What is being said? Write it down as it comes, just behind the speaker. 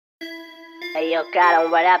Hey yo,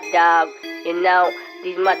 Kahlon, what up, dog? You know,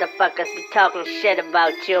 these motherfuckers be talking shit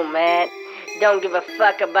about you, man. Don't give a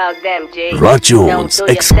fuck about them, G. Raaj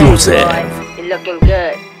exclusive. Thing, boy. You're looking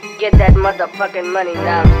good. Get that motherfucking money, know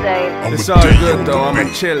what I'm saying? It's all good though,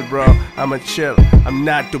 I'ma chill, bro. I'ma chill. I'm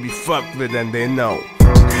not to be fucked with and they know.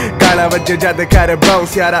 Kala vajje jad kar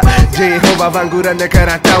bounce yara, je hova vangu run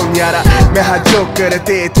kara town yara. Main ha joke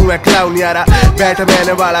karte tu hai clown yara,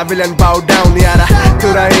 Batman wala villain bow down yara.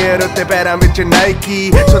 Tura air utte pairan vich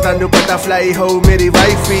Nike, so tanu pata fly ho meri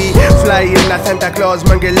wifey. Fly in na Santa Claus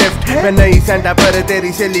mange lift, main nahi Santa par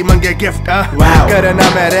teri silly mange gift. Wow. Karna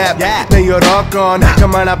main rap, nahi yo rock on,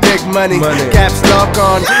 kamana big money, caps lock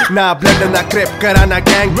on. Na blood na crip karana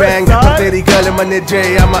gang bang, par teri girl mane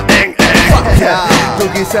J I'm a eng. तू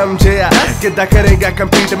की समझेया किदा करेगा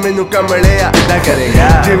compete मैनू कमलेया किदा करेगा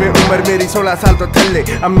जिवें उम्र मेरी 16 साल तो थल्ले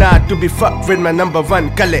I'm not to be fucked with my number one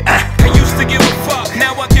कले I used to give a fuck,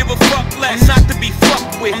 now I give a fuck less. Not to be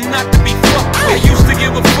fucked with, not to be fucked with. I used to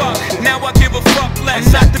give a fuck, now I give a fuck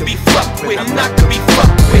less. Not to be fucked with, not to be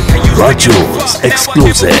fucked with. I used to give a fuck,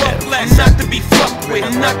 exclusive. now I give a fuck less. Not to be fucked with,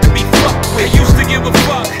 not to be fucked with. I used to give a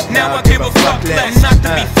fuck, now I give a fuck less. Not to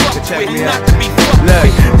be fucked with, not to be fucked with. Look,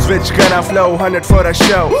 switch gonna flow 100 for a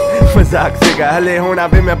show. मजाक सेगा हले होना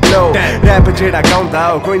भी मैं blow. Rap जेड़ा गाउंदा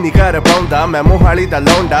कोई नहीं कर पाउंदा. मैं मोहाली दा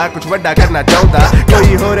लौंडा कुछ वड्डा करना चाहुंदा.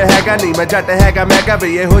 कोई होर हैगा नहीं मैं जट हैगा मैं का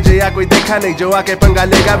भई हो जिया कोई देखा नहीं जो आके पंगा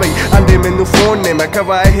लेगा भई. आंदे मैनू फोन ने मैं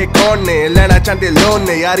कवा ए कौन ने लेना चाहते लोन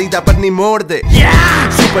ने यारी दा पर नहीं मोड़ दे.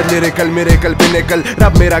 सुपर लिरिकल मिरेकल पिनेकल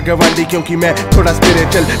रब मेरा गवांडी क्योंकि मैं थोड़ा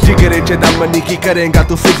स्पिरिचुअल. जिगरे च दम मनी की करेगा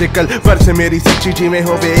तू फिजिकल. वर्स मेरी सच्ची जिवें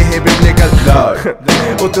होवे ए बिब्लिकल.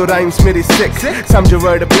 ओ तो राइम्स मेरी सिक समझ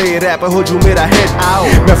वर्ड प्ले रैप हो जू मेरा हिट.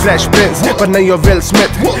 मैं फ्लैश प्रिंस पर नहीं हो विल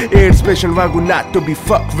स्मिथ. एड्स पेशेंट वांगू not to be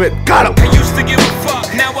fucked with. Got him. I used to give a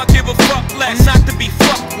fuck, now I give a fuck less. Not to be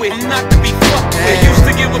fucked with, not to be fucked with. I used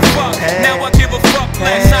to give a fuck, now I give a fuck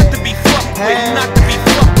less. Not to be fucked with, not to be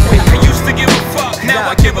fucked with. I used to give a fuck, now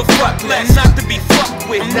I give a fuck less. Not to be fucked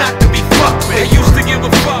with, not to be fucked with. I used to give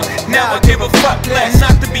a fuck, now I give a fuck less.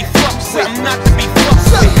 Not to be fucked with, not to be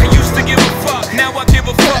fucked with. I used to give a fuck, now I give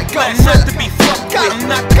a fuck less. Not to be fucked with,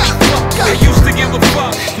 not to be fucked with. I used to give a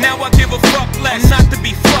fuck, now I give a fuck less. Not to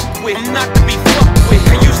be fucked with, not to be fucked with.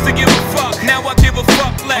 I used to give a fuck, now I give a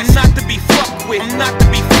fuck less. Not to be fucked with, not to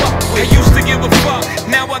be fucked with. I used to give a fuck,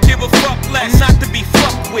 now I give a fuck less. Not to be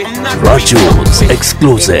fucked with, not to be fucked with.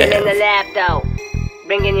 Exclusive. In the lab though,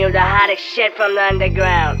 bringing you the hottest shit from the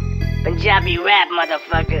underground. Punjabi rap,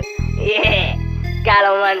 motherfucker. Yeah,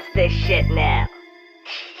 Kahlon runs this shit now.